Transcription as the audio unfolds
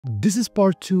This is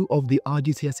part 2 of the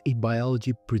IGCSE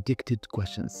Biology predicted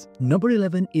questions. Number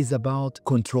 11 is about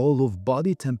control of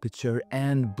body temperature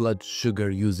and blood sugar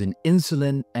using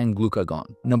insulin and glucagon.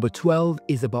 Number 12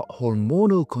 is about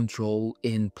hormonal control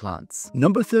in plants.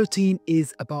 Number 13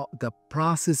 is about the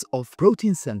process of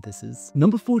protein synthesis.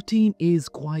 Number 14 is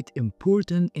quite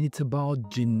important and it's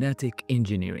about genetic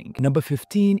engineering. Number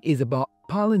 15 is about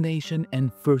pollination and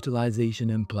fertilization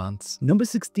in plants. Number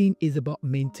 16 is about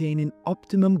maintaining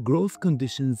optimum growth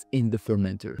conditions in the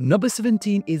fermenter. Number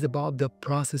 17 is about the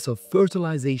process of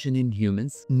fertilization in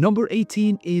humans. Number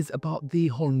 18 is about the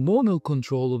hormonal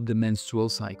control of the menstrual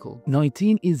cycle.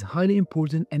 19 is highly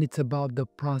important and it's about the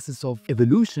process of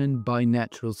evolution by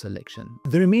natural selection.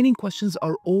 The remaining questions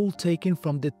are all taken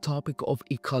from the topic of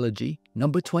ecology.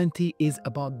 Number 20 is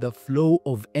about the flow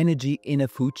of energy in a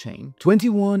food chain.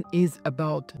 21 is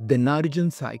about the nitrogen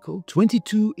cycle.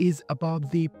 22 is about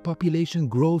the population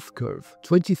growth curve.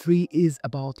 23 is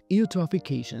about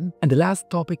eutrophication. And the last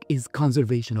topic is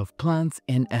conservation of plants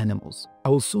and animals. I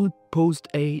will soon post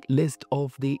a list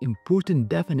of the important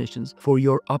definitions for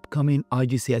your upcoming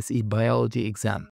IGCSE biology exam.